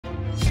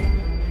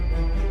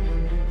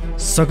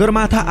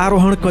सगरमाथा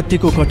आरोहण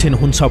कतिको कठिन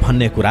हुन्छ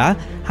भन्ने कुरा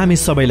हामी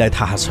सबैलाई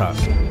थाहा छ।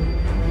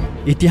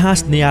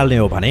 इतिहास निहाल्ने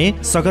हो भने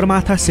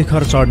सगरमाथा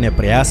शिखर चढ्ने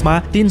प्रयासमा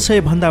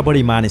 300 भन्दा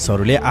बढी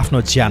मानिसहरूले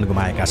आफ्नो ज्यान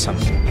गुमाएका छन्।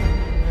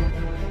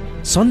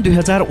 सन्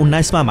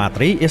 2019 मा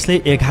मात्रै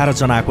यसले 11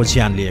 जनाको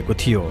ज्यान लिएको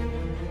थियो।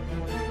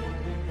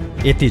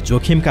 यति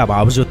जोखिमका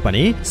बावजुद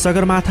पनि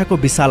सगरमाथाको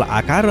विशाल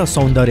आकार र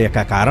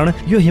सौन्दर्यका कारण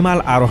यो हिमाल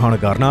आरोहण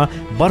गर्न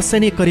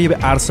वर्षेनी करिब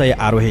 800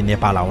 आरोही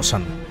नेपाल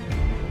आउँछन्।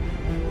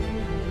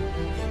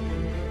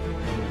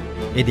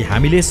 यदि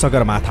हामीले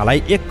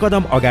सगरमाथालाई एक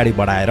कदम अगाडि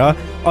बढाएर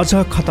अझ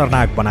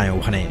खतरनाक बनायौं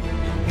भने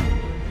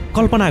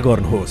कल्पना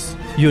गर्नुहोस्,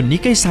 यो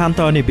निकै शान्त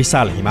अनि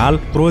विशाल हिमाल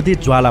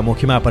क्रोधित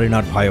ज्वालामुखीमा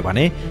परिणत भयो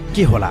भने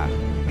के होला?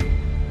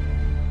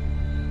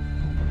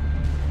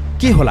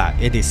 के होला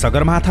यदि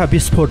सगरमाथा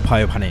विस्फोट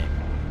भयो भने?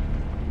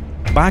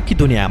 बाँकी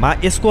दुनियाँमा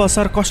यसको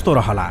असर कस्तो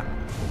रहला?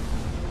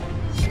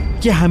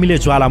 के हामीले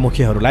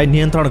ज्वालामुखीहरूलाई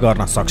नियन्त्रण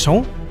गर्न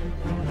सक्छौं?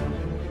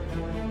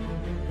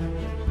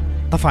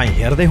 तपाईं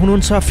हेर्दै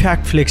हुनुहुन्छ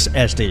फ्याक्ट फ्लिक्स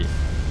एचडी।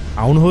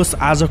 आउनुहोस्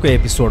आजको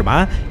एपिसोडमा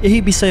यही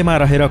विषयमा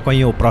रहेर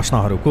कैयौं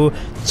प्रश्नहरूको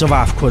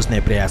जवाफ खोज्ने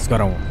प्रयास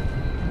गरौं।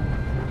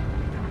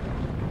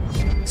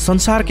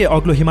 संसारकै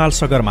अग्लो हिमाल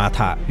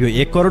सगरमाथा यो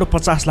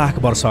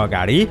 1,50,00,000 वर्ष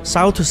अगाडि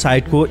साउथ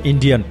साइडको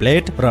इन्डियन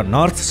प्लेट र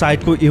नर्थ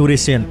साइडको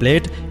युरेसियन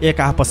प्लेट एक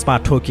आपसमा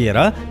ठोकिएर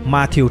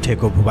माथि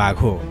उठेको भूभाग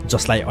हो,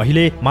 जसलाई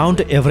अहिले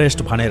माउन्ट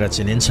एभरेस्ट भनेर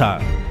चिनिन्छ।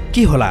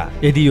 के होला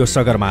यदि यो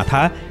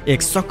सगरमाथा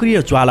एक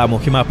सक्रिय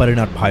ज्वालामुखीमा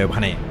परिणत भयो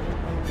भने?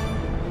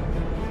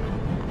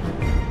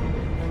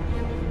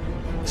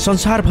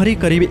 संसारभरि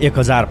करिब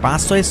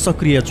 1500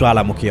 सक्रिय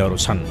ज्वालामुखीहरू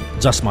छन्,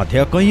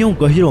 जसमध्ये कैयौं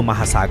गहिरो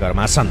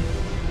महासागरमा छन्।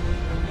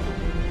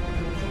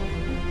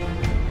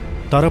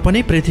 तर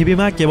पनि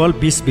पृथ्वीमा केवल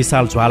 20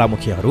 विशाल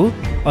ज्वालामुखीहरू,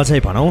 अझै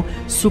भनौं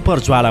सुपर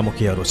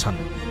ज्वालामुखीहरू छन्।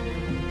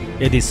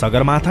 यदि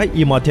सगरमाथा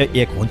यी मध्ये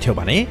एक हुन्थ्यो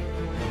भने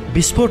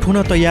विस्फोट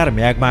हुन तयार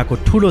म्याग्माको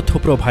ठूलो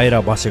थुप्रो भएर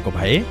बसेको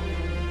भए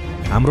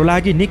हाम्रो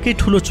लागि निकै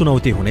ठूलो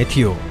चुनौती हुने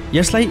थियो।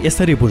 यसलाई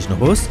यसरी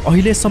बुझ्नुहोस्,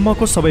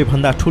 अहिलेसम्मको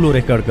सबैभन्दा ठूलो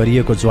रेकर्ड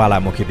गरिएको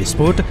ज्वालामुखी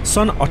विस्फोट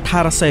सन्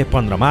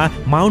 1815 मा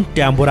माउन्ट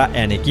ट्याम्बोरा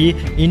यानि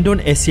कि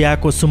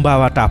इन्डोनेसियाको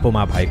सुम्बावा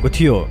टापुमा भएको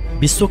थियो।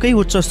 विश्वकै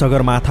उच्च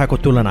सगरमाथाको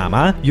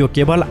तुलनामा यो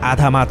केवल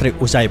आधा मात्रै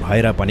उचाइ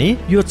भएर पनि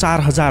यो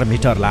 4000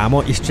 मिटर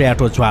लामो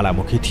स्ट्र्याटो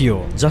ज्वालामुखी थियो,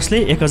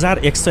 जसले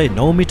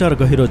 1109 मिटर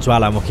गहिरो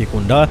ज्वालामुखी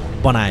कुण्ड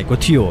बनाएको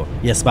थियो।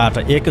 यसबाट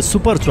एक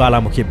सुपर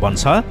ज्वालामुखी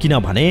बन्छ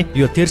किनभने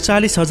यो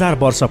 43,000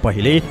 वर्ष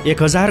पहिले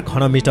 1000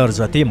 घनमिटर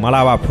जति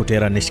मलावा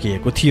फुटेर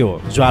निस्किएको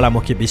थियो।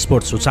 ज्वालामुखी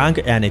विस्फोट सूचाङ्क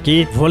यानि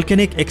कि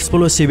भोल्केनिक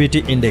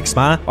एक्सप्लोसिभिटी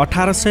इन्डेक्समा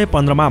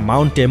 1815 मा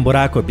माउन्ट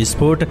टेम्बोराको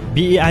विस्फोट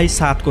BEI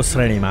 7 को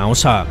श्रेणीमा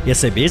आउँछ।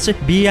 यसैबीच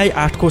BEI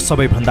 8 को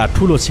सबैभन्दा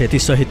ठूलो क्षति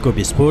सहितको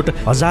विस्फोट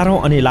हजारौं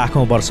अनि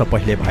लाखौं वर्ष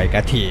पहिले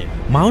भएका थिए।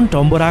 माउन्ट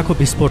टम्बोराको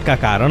विस्फोटका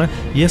कारण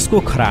यसको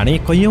खरानी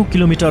कैयौं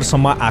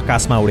किलोमिटरसम्म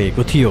आकाशमा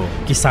उडेको थियो।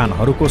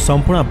 किसानहरूको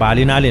सम्पूर्ण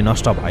बालीनाली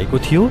नष्ट भएको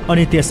थियो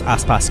अनि त्यस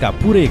आसपासका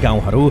पुरै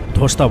गाउँहरू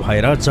ध्वस्त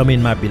भएर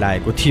जमिनमा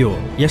बिलाएको थियो।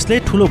 यसले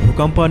ठूलो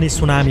भूकम्प अनि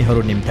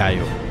सुनामीहरू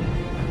निम्त्यायो।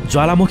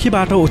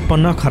 ज्वालामुखीबाट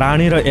उत्पन्न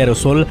खरानी र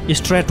एरोसोल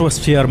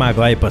स्ट्रेटोस्फियरमा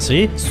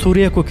गएपछि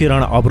सूर्यको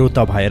किरण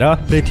अवरुद्ध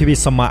भएर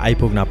पृथ्वीसम्म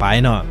आइपुग्न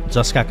पाएन,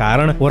 जसका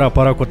कारण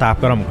वरपरको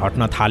तापक्रम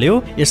घट्न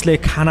थाल्यो। यसले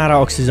खाना र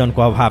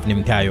अक्सिजनको अभाव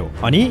निम्त्यायो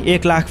अनि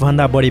 1 लाख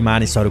भन्दा बढी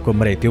मानिसहरूको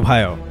मृत्यु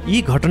भयो।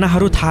 यी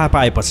घटनाहरू थाहा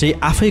पाएपछि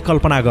आफै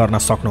कल्पना गर्न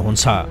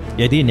सक्नुहुन्छ,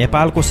 यदि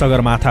नेपालको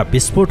सगरमाथा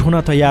विस्फोट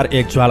हुन तयार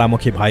एक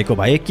ज्वालामुखी भएको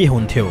भए के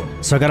हुन्थ्यो?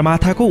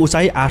 सगरमाथाको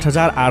उचाइ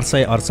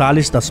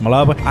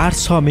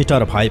 8848.86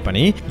 मिटर भए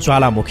पनि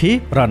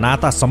ज्वालामुखी र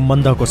नाता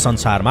सम्बन्धको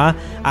संसारमा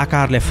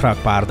आकारले फरक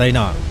पार्दैन।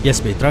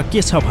 यसभित्र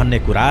के छ भन्ने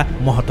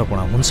कुरा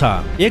महत्त्वपूर्ण हुन्छ।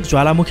 एक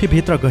ज्वालामुखी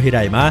भित्र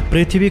गहिराईमा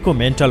पृथ्वीको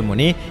मेन्टल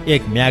मुनि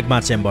एक म्याग्मा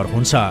चेम्बर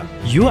हुन्छ।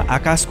 यो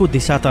आकाशको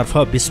दिशातर्फ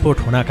विस्फोट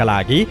हुनका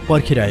लागि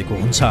पर्खिरहेको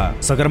हुन्छ।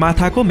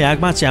 सगरमाथाको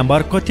म्याग्मा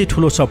च्याम्बर कति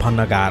ठूलो छ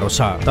भन्न गाह्रो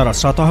छ, तर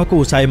सतहको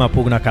उचाइमा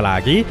पुग्नका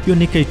लागि यो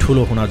निकै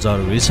ठूलो हुन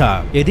जरुरी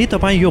छ। यदि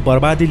तपाईँ यो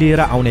बर्बादी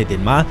लिएर आउने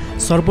दिनमा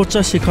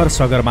सर्वोच्च शिखर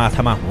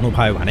सगरमाथामा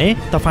हुनुभयो भने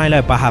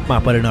तपाईलाई बहावमा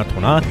परिणत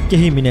हुन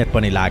केही मिनेट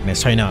पनि लाग्ने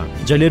छैन।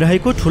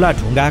 जलिरहेको ठूला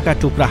ढुङ्गाका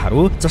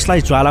टुक्राहरू,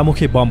 जसलाई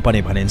ज्वालामुखी बम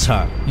पनि भनिन्छ,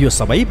 यो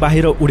सबै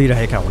बाहिर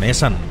उडिरहेका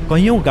हुनेछन्।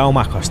 कैयौं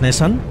गाउँमा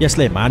खस्नेछन्।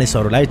 यसले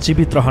मानिसहरूलाई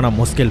जीवित रहन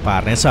मुस्किल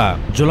पार्नेछ।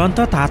 ज्वलन्त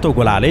तातो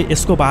गोलाले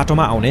यसको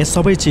बाटोमा आउने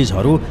सबै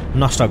चिजहरू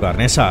नष्ट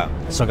गर्नेछ।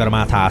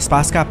 सगरमाथा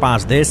आसपासका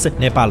 5 देश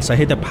नेपाल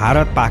सहित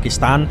भारत,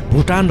 पाकिस्तान,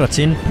 भुटान र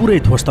चीन पुरै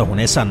ध्वस्त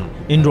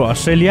हुनेछन्। इन्डो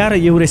अस्ट्रेलिया र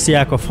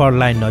युरेसियाको फल्ट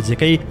लाइन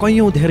नजिकै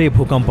कैयौं धेरै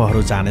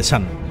भूकम्पहरू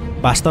जानेछन्।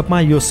 वास्तवमा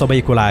यो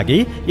सबैको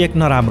लागि एक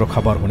नराम्रो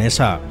खबर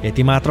हुनेछ।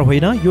 यति मात्र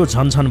होइन, यो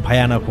झनझन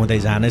भयानक हुँदै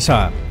जानेछ।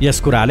 यस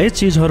कुराले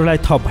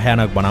चिजहरूलाई थप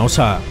भयानक बनाउँछ।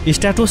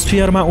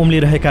 स्ट्राटोस्फियरमा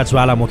उम्लिरहेका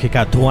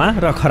ज्वालामुखीका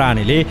धुवाँ र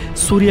खरानीले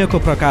सूर्यको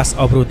प्रकाश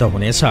अवरुद्ध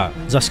हुनेछ,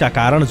 जसका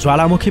कारण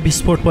ज्वालामुखी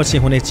विस्फोटपछि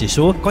हुने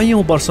चिसो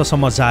कैयौं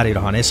वर्षसम्म जारी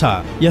रहनेछ।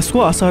 यसको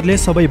असरले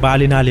सबै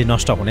बालीनाली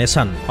नष्ट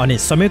हुनेछन् अनि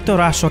संयुक्त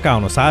राष्ट्रका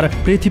अनुसार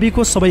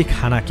पृथ्वीको सबै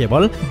खाना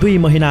केवल 2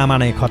 महिनामा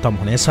नै खतम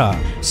हुनेछ।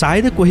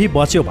 सायद कोही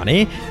बच्यो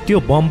भने त्यो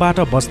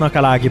बमबाट बच्न बचाउनका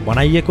लागि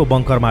बनाइएको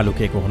बङ्करमा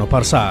लुकेको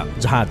हुनुपर्छ,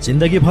 जहाँ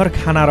जिन्दगीभर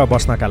खाना र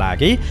बस्नका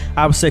लागि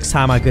आवश्यक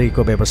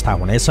सामग्रीको व्यवस्था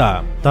हुनेछ।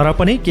 तर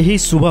पनि केही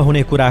शुभ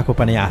हुने कुराको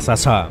पनि आशा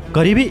छ।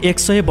 करिबी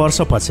 100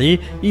 वर्षपछि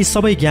यी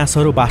सबै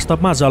ग्यासहरू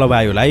वास्तवमा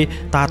जलवायुलाई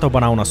तातो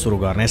बनाउन सुरु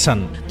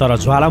गर्नेछन्, तर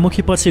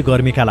ज्वालामुखीपछि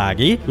गर्मीका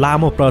लागि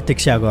लामो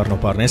प्रतीक्षा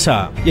गर्नुपर्नेछ।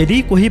 यदि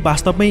कोही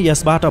वास्तवमै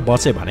यसबाट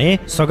बचे भने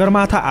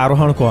सगरमाथा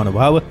आरोहणको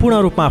अनुभव पूर्ण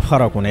रूपमा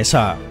फरक हुनेछ।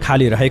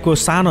 खाली रहेको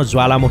सानो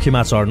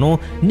ज्वालामुखीमा चढ्नु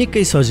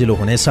निकै सजिलो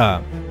हुनेछ।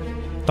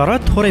 तर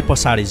थोरै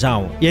पछाडि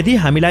जाउँ। यदि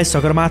हामीलाई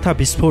सगरमाथा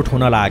विस्फोट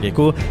हुन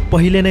लागेको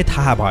पहिले नै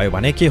थाहा भयो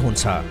भने के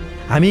हुन्छ?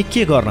 हामी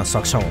के गर्न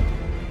सक्छौँ?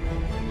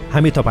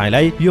 हामी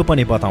तपाईलाई यो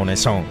पनि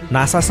बताउनेछौँ।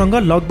 नासासँग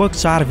लगभग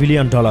 $4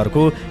 बिलियन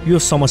यो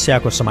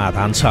समस्याको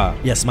समाधान छ।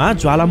 यसमा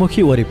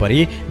ज्वालामुखी वरिपरि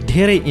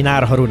धेरै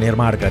इनारहरू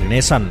निर्माण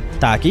गरिनेछन्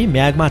ताकि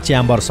म्याग्मा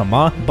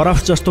च्याम्बरसम्म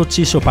बरफ जस्तो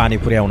चिसो पानी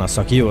पुर्याउन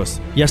सकियोस्।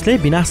 यसले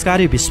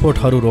विनाशकारी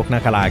विस्फोटहरू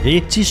रोक्नका लागि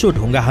चिसो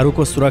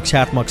ढुङ्गाहरूको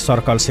सुरक्षात्मक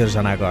सर्कल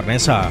सिर्जना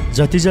गर्नेछ।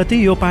 जति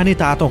जति यो पानी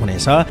तातो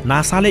हुनेछ,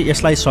 नासाले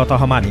यसलाई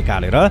सतहमा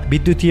निकालेर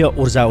विद्युतीय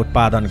ऊर्जा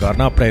उत्पादन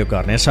गर्न प्रयोग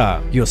गर्नेछ।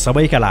 यो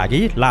सबैका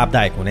लागि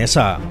लाभदायक हुनेछ।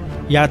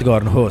 याद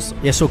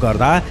गर्नुहोस्, यसो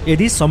गर्दा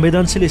यदि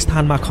संवेदनशील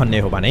स्थानमा खन्ने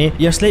हो भने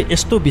यसले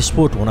यस्तो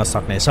विस्फोट हुन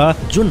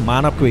सक्नेछ जुन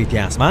मानवको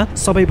इतिहासमा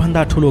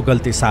सबैभन्दा ठूलो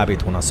गल्ती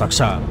साबित हुन सक्छ।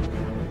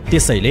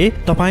 त्यसैले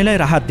तपाईलाई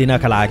राहत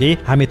दिनका लागि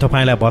हामी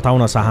तपाईलाई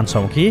बताउन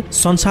चाहन्छौँ कि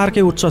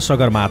संसारकै उच्च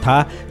सगरमाथा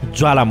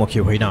ज्वालामुखी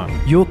होइन,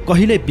 यो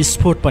कहिले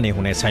विस्फोट पनि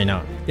हुने छैन।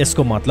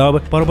 यसको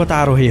मतलब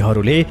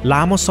पर्वतारोहीहरूले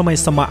लामो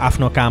समयसम्म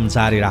आफ्नो काम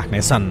जारी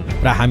राख्नेछन्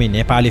र हामी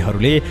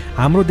नेपालीहरूले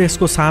हाम्रो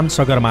देशको शान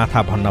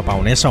सगरमाथा भन्न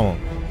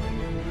पाउनेछौँ।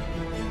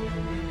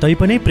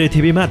 तैपनि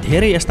पृथ्वीमा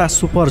धेरै यस्ता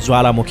सुपर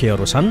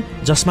ज्वालामुखीहरू छन्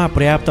जसमा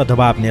पर्याप्त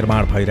दबाव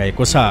निर्माण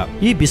भइरहेको छ।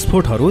 यी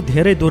विस्फोटहरू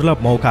धेरै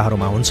दुर्लभ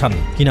मौकाहरूमा हुन्छन्,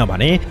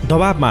 किनभने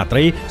दबाव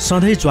मात्रै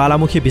सधैँ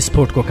ज्वालामुखी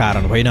विस्फोटको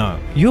कारण होइन।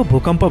 यो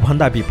भूकम्प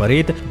भन्दा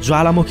विपरीत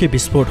ज्वालामुखी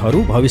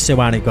विस्फोटहरू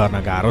भविष्यवाणी गर्न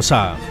गाह्रो छ।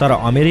 तर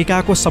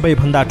अमेरिकाको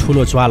सबैभन्दा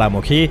ठूलो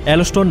ज्वालामुखी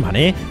येलोस्टोन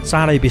भने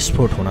चाँडै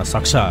विस्फोट हुन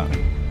सक्छ।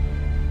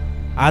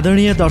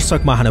 आदरणीय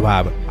दर्शक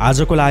महानुभाव,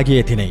 आजको लागि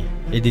यति नै।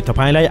 यदि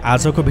तपाईलाई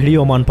आजको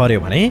भिडियो मन पर्यो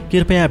भने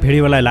कृपया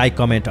भिडियोलाई लाइक,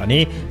 कमेन्ट अनि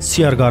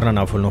शेयर गर्न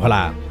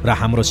नभुल्नुहोला र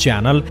हाम्रो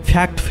च्यानल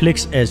फ्याक्ट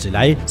फ्लिक्स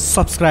एचडीलाई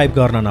सब्स्क्राइब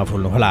गर्न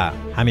नभुल्नुहोला।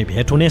 हामी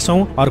भेट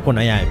हुनेछौँ अर्को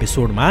नयाँ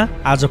एपिसोडमा।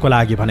 आजको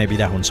लागि भने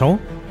बिदा हुन्छौँ।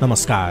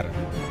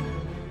 नमस्कार।